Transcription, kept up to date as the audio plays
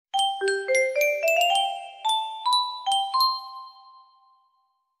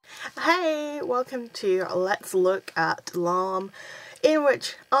Hey, welcome to Let's Look at Larme, in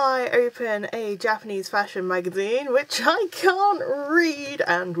which I open a Japanese fashion magazine which I can't read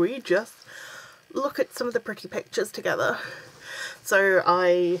and we just look at some of the pretty pictures together. So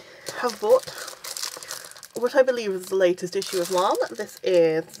I have bought what I believe is the latest issue of Larme. This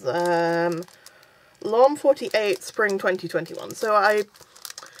is Larme 48 Spring 2021, so I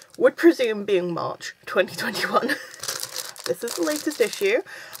would presume being March 2021. This is the latest issue.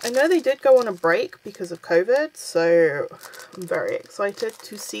 I know they did go on a break because of COVID, so I'm very excited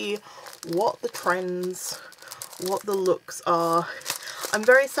to see what the trends, what the looks are. I'm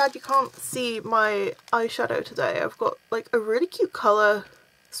very sad you can't see my eyeshadow today. I've got like a really cute colour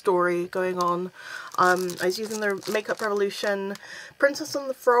story going on. I was using the Makeup Revolution Princess and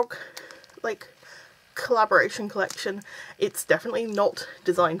the Frog like collaboration collection. It's definitely not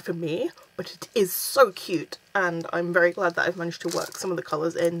designed for me, but it is so cute, and I'm very glad that I've managed to work some of the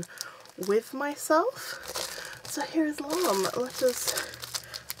colours in with myself. So here's Larme. Let us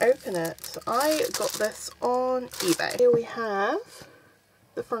open it. I got this on eBay. Here we have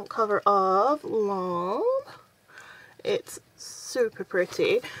the front cover of Larme. It's super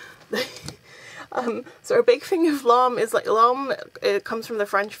pretty. So a big thing of Larme is like Larme, it comes from the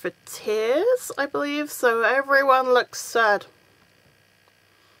French for tears, I believe, so everyone looks sad.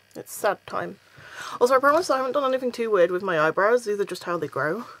 It's sad time. Also, I promise I haven't done anything too weird with my eyebrows. These are just how they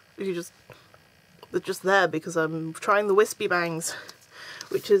grow. They're just there because I'm trying the wispy bangs,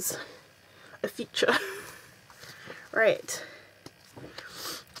 which is a feature. Right.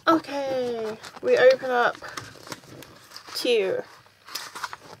 Okay, we open up to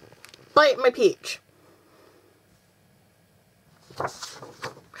Bite My Peach.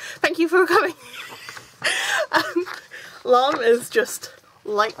 Thank you for coming. Larme is just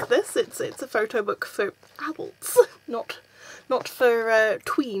like this. It's a photo book for adults, not for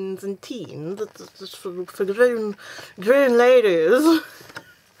tweens and teens. It's just for grown ladies.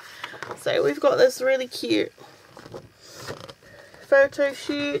 So we've got this really cute photo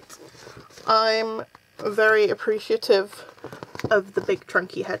shoot. I'm very appreciative of the big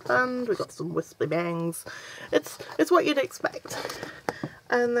trunky headband. We've got some wispy bangs. It's what you'd expect.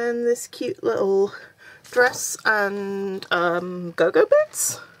 And then this cute little dress and go-go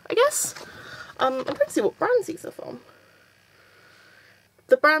boots, I guess. I'm trying to see what brands these are from.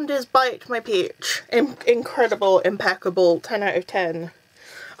 The brand is Bite My Peach. Incredible, impeccable, 10 out of 10.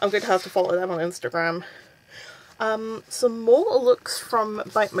 I'm going to have to follow them on Instagram. Some more looks from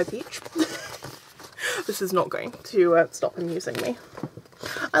Bite My Peach. This is not going to stop amusing me.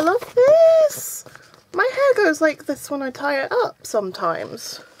 I love this! My hair goes like this when I tie it up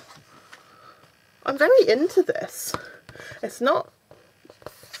sometimes. I'm very into this. It's not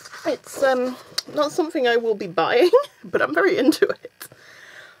something I will be buying, but I'm very into it.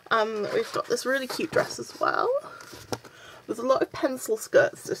 We've got this really cute dress as well. There's a lot of pencil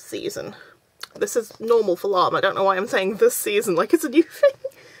skirts this season. This is normal for Larme. I don't know why I'm saying this season like it's a new thing.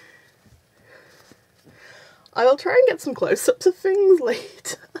 I will try and get some close-ups of things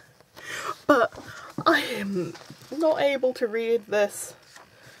later, but I am not able to read this.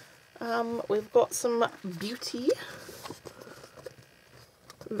 We've got some beauty.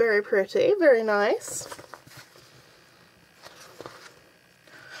 Very pretty, very nice.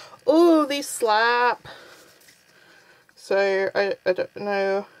 Oh, these slap. So, I don't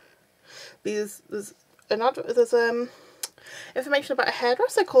know. There's information about a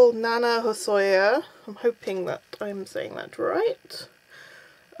hairdresser called Nana Hosoya. I'm hoping that I'm saying that right.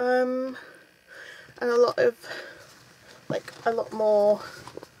 And a lot more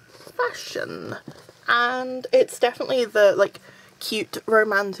fashion. And it's definitely the like cute,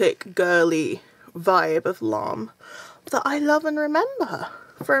 romantic, girly vibe of Larme that I love and remember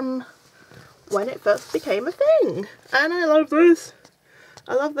from when it first became a thing. And I love this.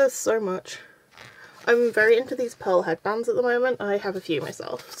 I love this so much. I'm very into these pearl headbands at the moment. I have a few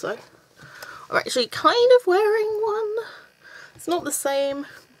myself, so I'm actually kind of wearing one. It's not the same,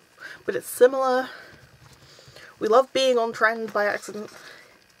 but it's similar. We love being on trend by accident.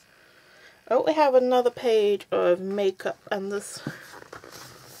 Oh, we have another page of makeup, and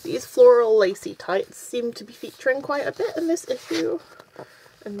these floral lacy tights seem to be featuring quite a bit in this issue.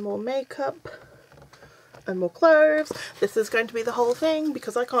 And more makeup. And more clothes. This is going to be the whole thing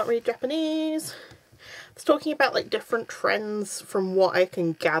because I can't read Japanese. It's talking about like different trends from what I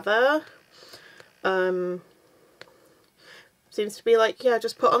can gather. Seems to be like, yeah,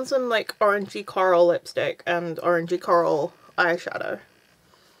 just put on some like orangey coral lipstick and orangey coral eyeshadow.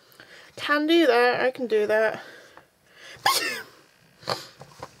 Can do that, I can do that.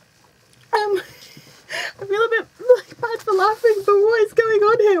 I feel a bit like bad for laughing, but what is going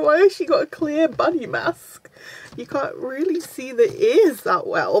on here? Why has she got a clear bunny mask? You can't really see the ears that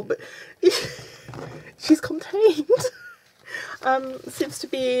well, but she's contained. Seems to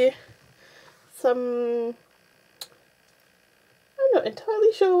be some... I'm not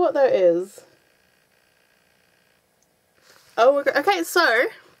entirely sure what that is. Oh, okay, so,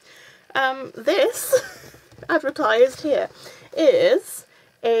 this advertised here is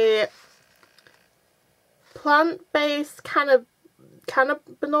a plant-based cannabinoids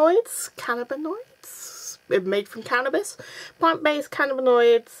made from cannabis, plant-based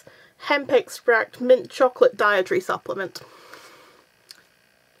cannabinoids, hemp extract, mint chocolate dietary supplement.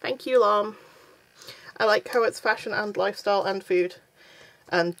 Thank you, Larme. I like how it's fashion and lifestyle and food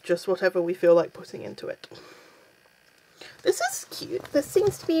and just whatever we feel like putting into it. This is cute. This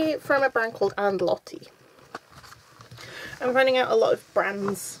seems to be from a brand called And Lottie. I'm finding out a lot of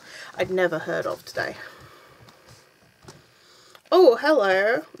brands I'd never heard of today. Oh,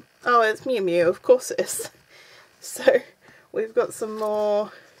 hello. Oh, it's Mew Mew. Of course it is. So, we've got some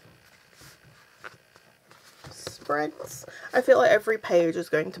more spreads. I feel like every page is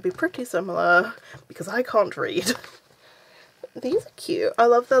going to be pretty similar because I can't read. These are cute. I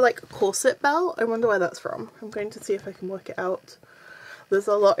love the like corset belt. I wonder where that's from. I'm going to see if I can work it out. There's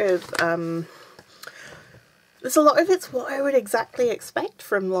a lot of it's what I would exactly expect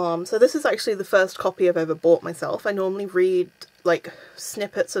from Larme. So this is actually the first copy I've ever bought myself. I normally read like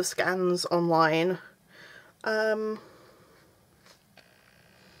snippets of scans online. Oh,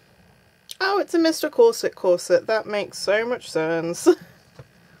 it's a Mr. Corset. That makes so much sense.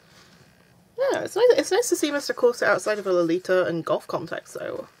 Yeah, it's nice to see Mr. Corset outside of a Lolita and golf context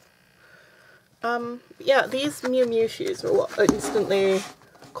though. Yeah, these Mew Mew shoes are what instantly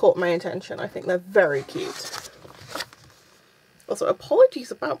caught my attention. I think they're very cute. Also, apologies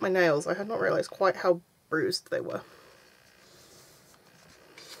about my nails. I had not realised quite how bruised they were.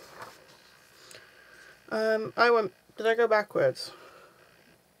 Did I go backwards?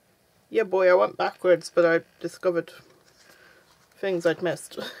 Yeah boy, I went backwards, but I discovered things I'd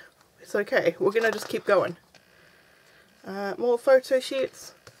missed. It's okay, we're gonna just keep going. More photo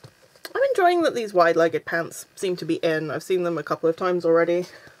shoots. I'm enjoying that these wide-legged pants seem to be in. I've seen them a couple of times already.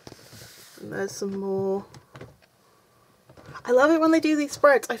 And there's some more. I love it when they do these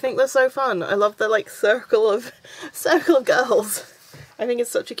spreads. I think they're so fun. I love the like circle of girls. I think it's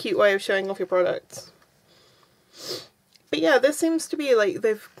such a cute way of showing off your products. But yeah, this seems to be like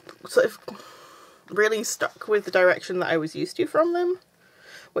they've sort of really stuck with the direction that I was used to from them,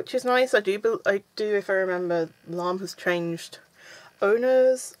 which is nice. I do, if I remember, Larme has changed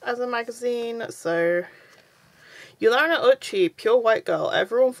owners as a magazine, so Yulana Uchi, pure white girl,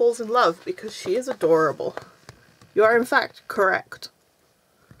 everyone falls in love because she is adorable. You are in fact correct.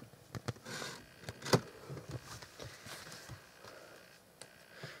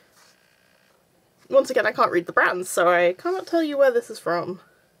 Once again, I can't read the brands, so I cannot tell you where this is from.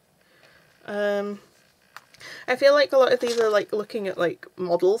 I feel like a lot of these are like looking at like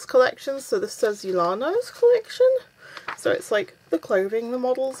models collections, so this says Yulano's collection. So it's like the clothing the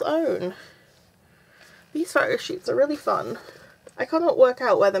models own. These photo shoots are really fun. I cannot work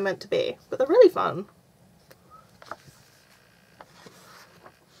out where they're meant to be, but they're really fun.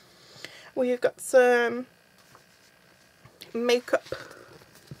 We've got some makeup,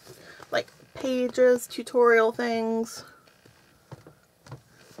 like pages, tutorial things.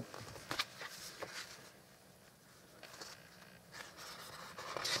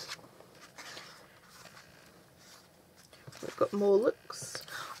 We've got more looks.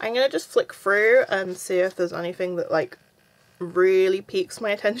 I'm gonna just flick through and see if there's anything that like really piques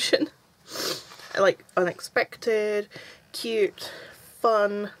my attention. Like unexpected, cute,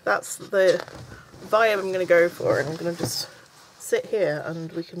 fun. That's the vibe I'm gonna go for, and I'm gonna just sit here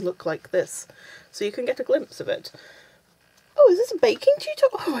and we can look like this so you can get a glimpse of it. Oh, is this a baking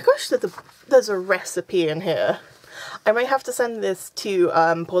tutorial? Oh my gosh, there's a recipe in here. I might have to send this to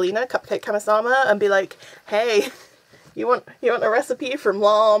Paulina, Cupcake Kamisama, and be like, hey, you want a recipe from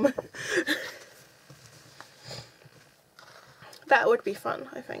Larme? That would be fun,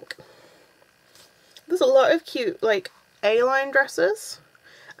 I think. There's a lot of cute, like, A-line dresses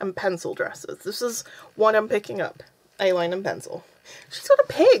and pencil dresses. This is one I'm picking up. A-line and pencil. She's got a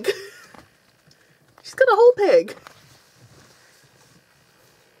pig! She's got a whole pig!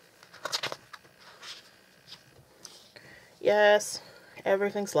 Yes,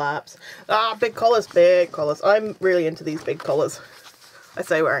 everything slaps. Ah, big collars, big collars. I'm really into these big collars. I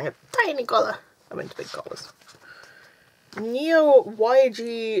say wearing a tiny collar. I'm into big collars. Neo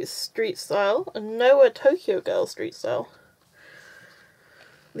YG Street Style and Noah Tokyo Girl Street Style.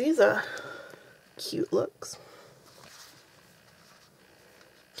 These are cute looks.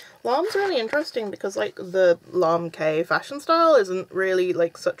 Larme's really interesting because like the larme K fashion style isn't really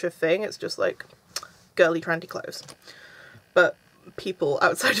like such a thing. It's just like girly trendy clothes. But people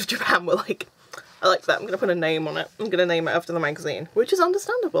outside of Japan were like, I like that, I'm going to put a name on it. I'm going to name it after the magazine, which is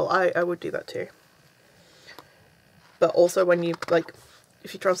understandable. I would do that too. But also when you like,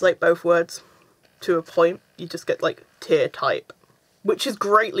 if you translate both words to a point, you just get like tier type, which is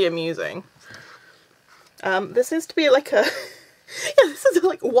greatly amusing. This is to be like a, yeah, this is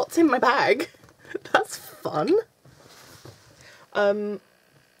like what's in my bag. That's fun.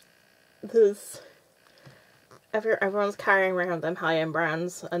 There's, everyone's carrying around them high-end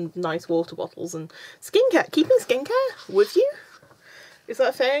brands and nice water bottles and skincare. Keeping skincare with you? Is that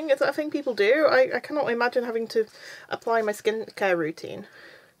a thing? Is that a thing people do? I cannot imagine having to apply my skincare routine.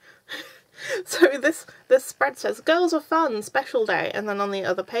 So this spread says, girls are fun, special day. And then on the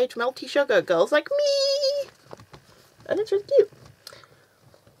other page, melty sugar, girls like me. And it's really cute.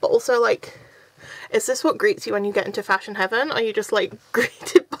 But also like, is this what greets you when you get into fashion heaven? Are you just like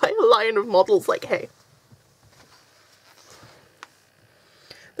greeted by a line of models like, hey?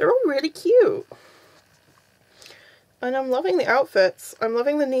 They're all really cute. And I'm loving the outfits. I'm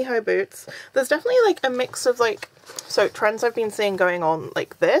loving the knee-high boots. There's definitely like a mix of like, so trends I've been seeing going on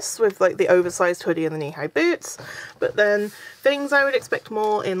like this with like the oversized hoodie and the knee-high boots. But then things I would expect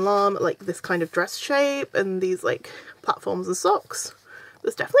more in larme, like this kind of dress shape and these like platforms and socks.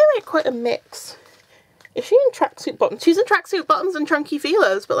 There's definitely like quite a mix. Is she in tracksuit bottoms? She's in tracksuit bottoms and chunky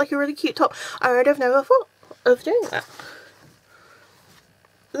feelers, but like a really cute top. I would have never thought of doing that.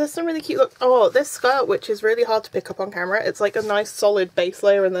 There's some really cute look. Oh, this skirt, which is really hard to pick up on camera. It's like a nice solid base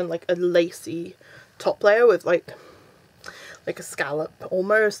layer and then like a lacy top layer with like a scallop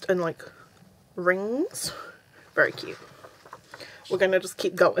almost and like rings. Very cute. We're gonna just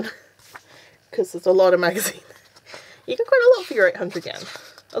keep going because there's a lot of magazine. You get quite a lot for your 800 yen.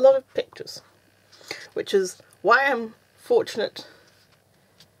 A lot of pictures, which is why I'm fortunate.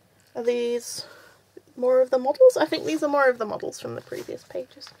 Are these more of the models? I think these are more of the models from the previous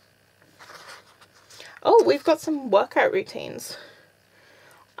pages. Oh, we've got some workout routines.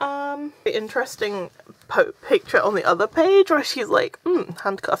 Interesting picture on the other page where she's like,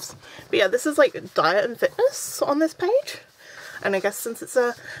 handcuffs. But yeah, this is like diet and fitness on this page. And I guess since it's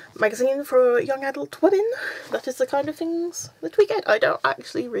a magazine for young adult women, that is the kind of things that we get. I don't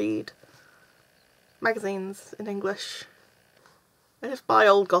actually read magazines in English. I just buy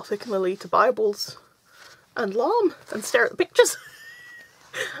old Gothic and Lolita Bibles and larme and stare at the pictures.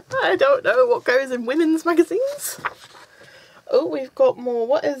 I don't know what goes in women's magazines. Oh, we've got more.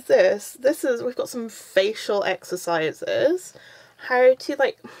 What is this? We've got some facial exercises. How to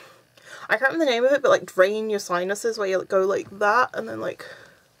like, I can't remember the name of it, but like drain your sinuses, where you go like that and then like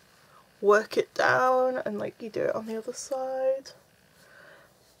work it down and like you do it on the other side.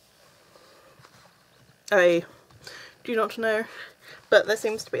 I do not know, but there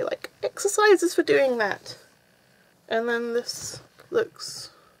seems to be like exercises for doing that. And then this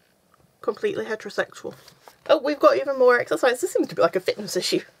looks completely heterosexual. Oh, we've got even more exercise. This seems to be like a fitness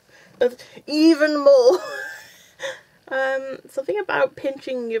issue. Even more. Something about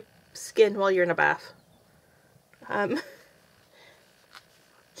pinching your skin while you're in a bath. I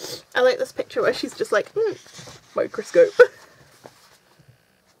like this picture where she's just like, microscope.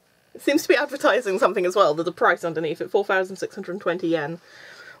 It seems to be advertising something as well. There's a price underneath it, 4,620 yen.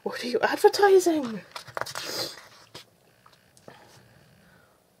 What are you advertising?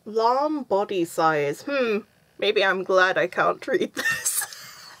 Larme body size. Maybe I'm glad I can't read this.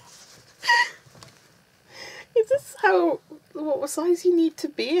 Is this what size you need to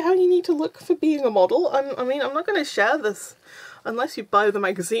be? How you need to look for being a model? I mean, I'm not going to share this unless you buy the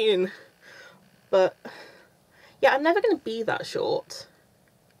magazine. But yeah, I'm never going to be that short.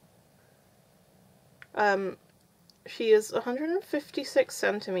 She is 156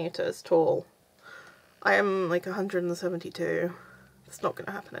 centimeters tall. I am like 172. It's not going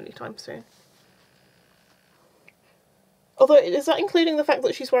to happen anytime soon. Although, is that including the fact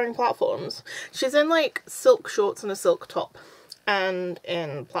that she's wearing platforms? She's in like silk shorts and a silk top and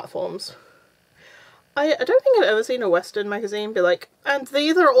in platforms. I don't think I've ever seen a Western magazine be like, and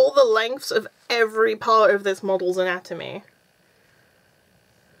these are all the lengths of every part of this model's anatomy.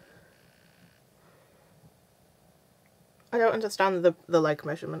 I don't understand the leg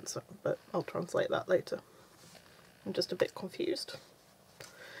measurements, but I'll translate that later. I'm just a bit confused.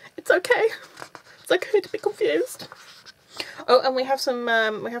 It's okay. It's okay to be confused. Oh, and we have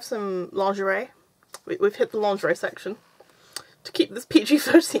some lingerie. We've hit the lingerie section. To keep this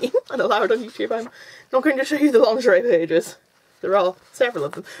PG-13 and allowed on YouTube, I'm not going to show you the lingerie pages. There are several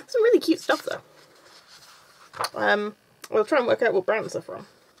of them. Some really cute stuff though. We'll try and work out what brands they're from.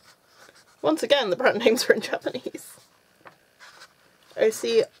 Once again, the brand names are in Japanese.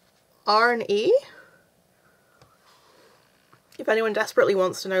 OC-R&E. If anyone desperately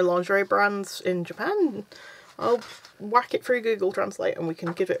wants to know lingerie brands in Japan, I'll whack it through Google Translate and we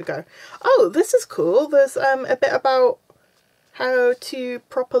can give it a go. Oh, this is cool. There's a bit about how to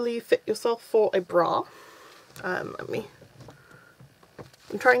properly fit yourself for a bra. I'm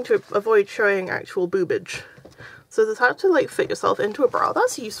trying to avoid showing actual boobage. So there's how to like fit yourself into a bra.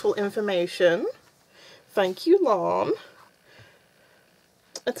 That's useful information. Thank you, Larme.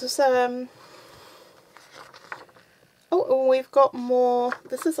 It's just oh, and we've got more.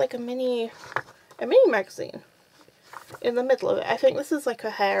 This is like a mini magazine in the middle of it. I think this is like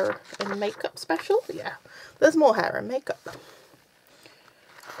a hair and makeup special. Yeah, there's more hair and makeup.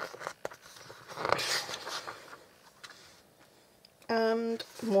 And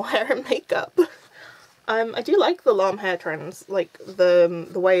more hair and makeup. I do like the Larme hair trends, like the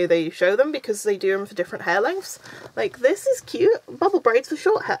way they show them, because they do them for different hair lengths. Like this is cute, bubble braids for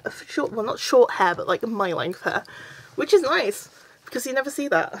short hair, well not short hair, but like my length hair, which is nice because you never see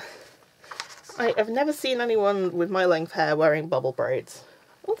that. I've never seen anyone with my length hair wearing bubble braids.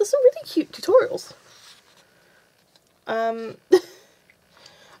 Oh, there's some really cute tutorials. I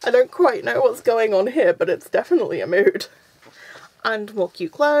don't quite know what's going on here, but it's definitely a mood. And more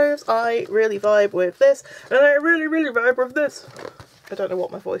cute clothes. I really vibe with this, and I really vibe with this. I don't know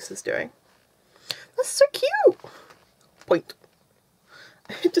what my voice is doing. That's so cute! Point.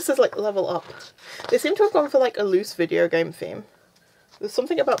 It just says like level up. They seem to have gone for like a loose video game theme. There's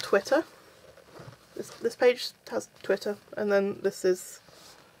something about Twitter. This page has Twitter, and then this is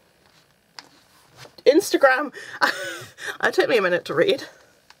Instagram. It took me a minute to read.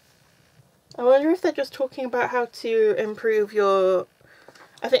 I wonder if they're just talking about how to improve your...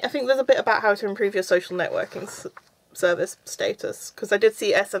 I think there's a bit about how to improve your social networking service status, because I did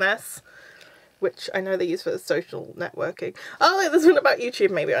see SNS, which I know they use for social networking. Oh, there's one about YouTube.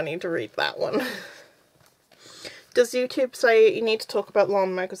 Maybe I need to read that one. Does YouTube say you need to talk about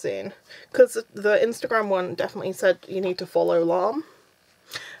Larme magazine? Because the Instagram one definitely said you need to follow Larme.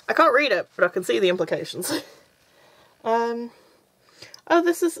 I can't read it, but I can see the implications. Oh,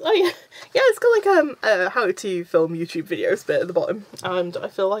 this is, oh yeah, it's got like a how to film YouTube videos bit at the bottom, and I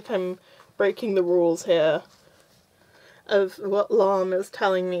feel like I'm breaking the rules here of what Larme is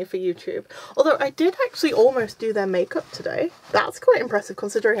telling me for YouTube. Although I did actually almost do their makeup today. That's quite impressive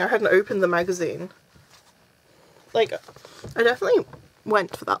considering I hadn't opened the magazine. Like, I definitely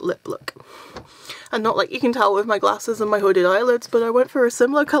went for that lip look. And not like you can tell with my glasses and my hooded eyelids, but I went for a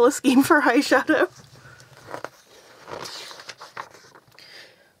similar colour scheme for eyeshadow.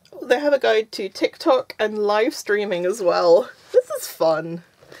 They have a guide to TikTok and live streaming as well. This is fun.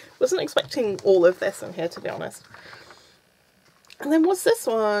 Wasn't expecting all of this in here, to be honest. And then what's this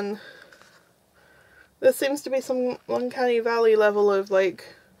one? There seems to be some Uncanny Valley level of like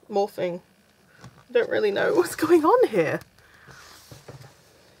morphing. I don't really know what's going on here.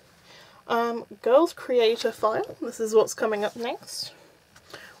 Girls Creator File. This is what's coming up next.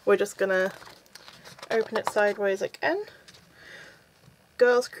 We're just gonna open it sideways again.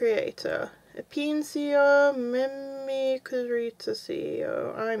 Girls Creator. Epincio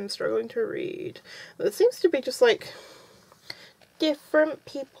Mimicritaceo. I'm struggling to read. There seems to be just like different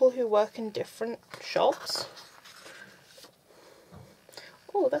people who work in different shops.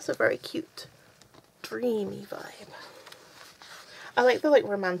 Oh, that's a very cute, dreamy vibe. I like the like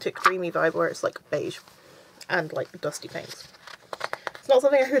romantic, dreamy vibe where it's like beige and like dusty paints. It's not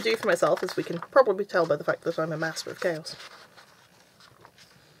something I could do for myself, as we can probably tell by the fact that I'm a master of chaos.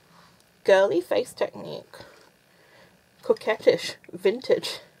 Girly face technique. Coquettish.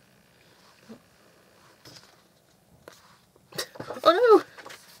 Vintage. Oh no!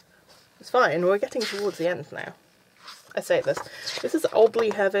 It's fine, we're getting towards the end now. I say this. This is oddly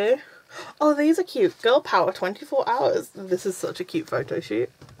heavy. Oh, these are cute. Girl Power 24 hours. This is such a cute photo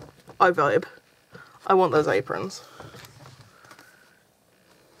shoot. I vibe. I want those aprons.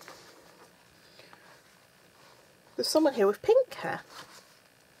 There's someone here with pink hair.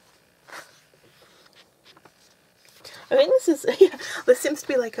 I think this is, yeah, this seems to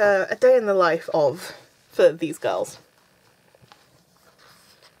be like a day in the life of, for these girls.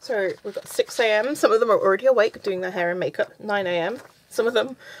 So we've got 6 AM, some of them are already awake doing their hair and makeup. 9 AM, some of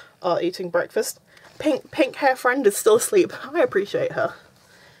them are eating breakfast. Pink hair friend is still asleep. I appreciate her.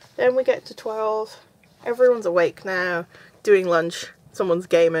 Then we get to 12. Everyone's awake now, doing lunch. Someone's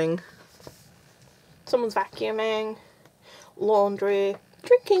gaming. Someone's vacuuming. Laundry.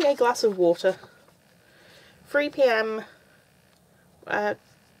 Drinking a glass of water. 3 PM,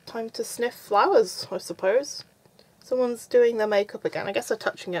 time to sniff flowers, I suppose. Someone's doing their makeup again. I guess they're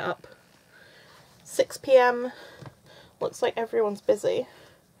touching it up. 6 PM. Looks like everyone's busy.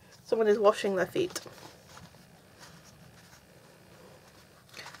 Someone is washing their feet.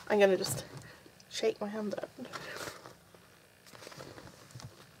 I'm gonna just shake my hand out.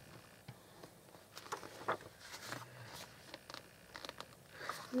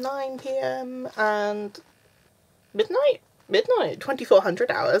 (9 PM) and midnight? Midnight,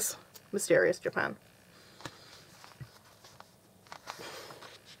 2400 hours. Mysterious Japan.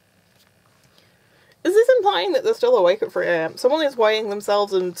 Is this implying that they're still awake at 3 AM? Someone is weighing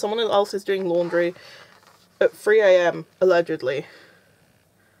themselves and someone else is doing laundry at 3 AM, allegedly.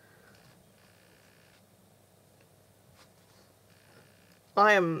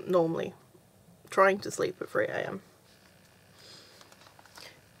 I am normally trying to sleep at 3 AM.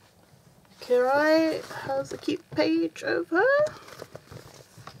 Kirai has a cute page of her.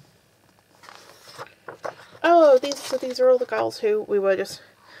 Oh, these are all the girls who we were just...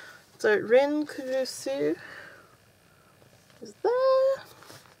 So Rin Kurusu is there.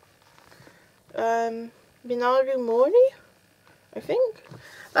 Minaru Mori, I think.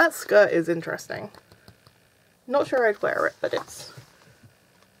 That skirt is interesting. Not sure I'd wear it, but it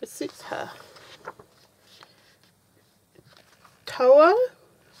suits her. Toa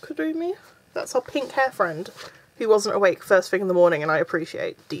Kurumi, that's our pink hair friend who wasn't awake first thing in the morning, and I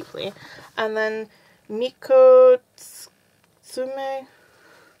appreciate deeply. And then Miko Tsume.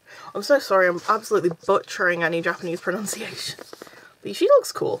 I'm so sorry, I'm absolutely butchering any Japanese pronunciation. But she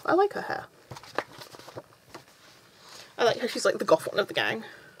looks cool. I like her hair. I like her. She's like the goth one of the gang.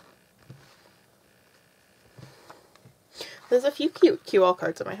 There's a few cute QR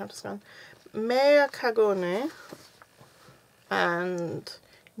codes I might have to scan. Meya Kagone and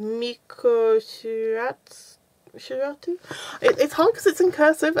Miko Shiratu. It's hard because it's in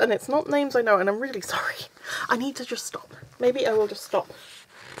cursive and it's not names I know, and I'm really sorry. I need to just stop. Maybe I will just stop.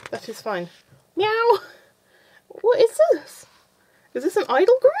 That is fine. Meow! What is this? Is this an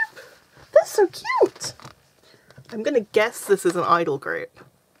idol group? That's so cute! I'm gonna guess this is an idol group.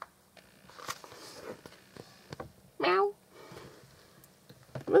 Meow.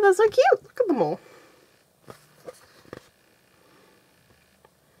 But they're so cute! Look at them all.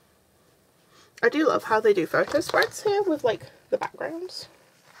 I do love how they do photo spreads here with like the backgrounds.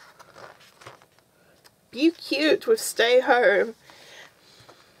 Be cute with stay home.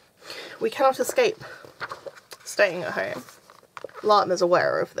 We cannot escape staying at home. Larme is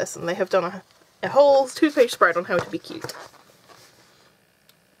aware of this and they have done a whole 2-page spread on how to be cute.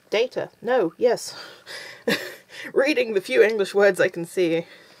 Data. No. Yes. Reading the few English words I can see.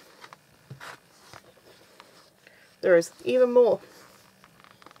 There is even more.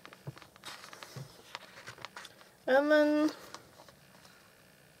 And then...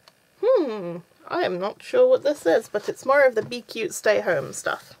 I am not sure what this is, but it's more of the be cute, stay home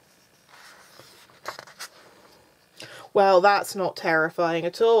stuff. Well, that's not terrifying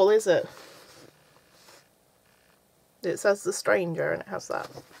at all, is it? It says the stranger and it has that.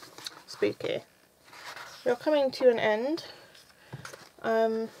 Spooky. We're coming to an end.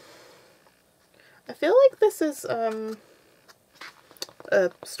 I feel like this is a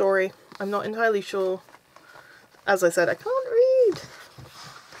story. I'm not entirely sure. As I said, I can't read.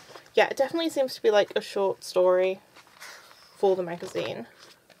 Yeah, it definitely seems to be like a short story for the magazine.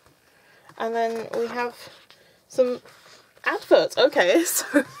 And then we have some adverts. Okay,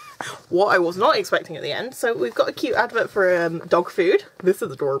 so what I was not expecting at the end. So we've got a cute advert for dog food. This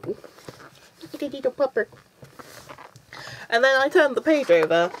is adorable. Little pupper. And then I turned the page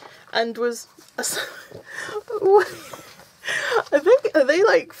over and was... I think, are they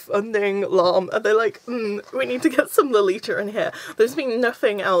like funding Larme? Are they like, we need to get some Lolita in here? There's been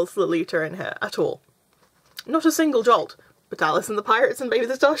nothing else Lolita in here at all. Not a single jolt. But Alice and the Pirates and Baby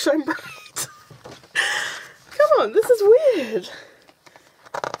the Stars Shine Bright. Come on, this is weird.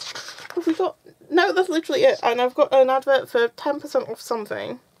 Have we got... No, that's literally it. And I've got an advert for 10% off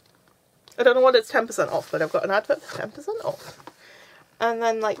something. I don't know what it's 10% off, but I've got an advert for 10% off. And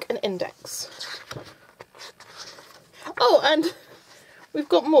then like an index. Oh, and we've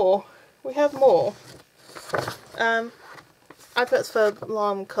got more. We have more. Adverts for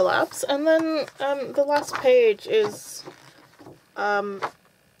Larme collabs. And then the last page is Risa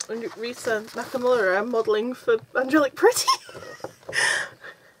Nakamura modelling for Angelic Pretty.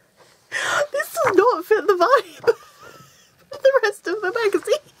 This does not fit the vibe of the rest of the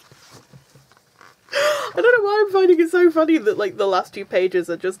magazine. I don't know why I'm finding it so funny that like the last 2 pages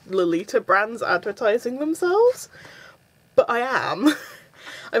are just Lolita brands advertising themselves. But I am.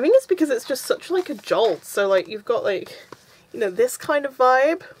 I think it's because it's just such like a jolt. So like you've got like, you know, this kind of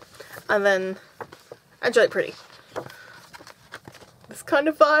vibe. And then Angelic Pretty. This kind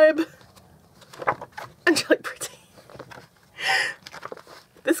of vibe. Angelic Pretty.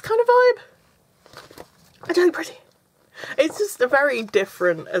 This kind of vibe. Angelic Pretty. It's just a very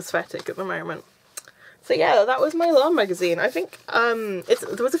different aesthetic at the moment. So yeah, that was my Larme magazine. I think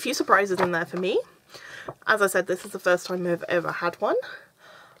there was a few surprises in there for me. As I said, this is the first time I've ever had one.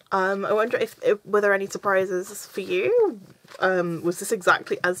 I wonder if were there any surprises for you? Was this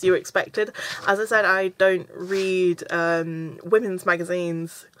exactly as you expected? As I said, I don't read women's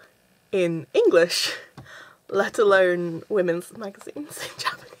magazines in English, let alone women's magazines in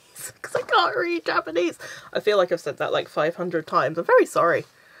Japanese, because I can't read Japanese. I feel like I've said that like 500 times. I'm very sorry.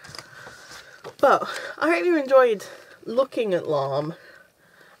 But I hope you enjoyed looking at Larme,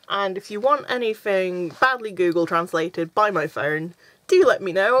 and if you want anything badly Google translated by my phone, do let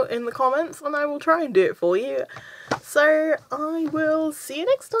me know in the comments and I will try and do it for you. So I will see you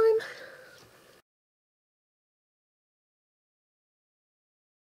next time.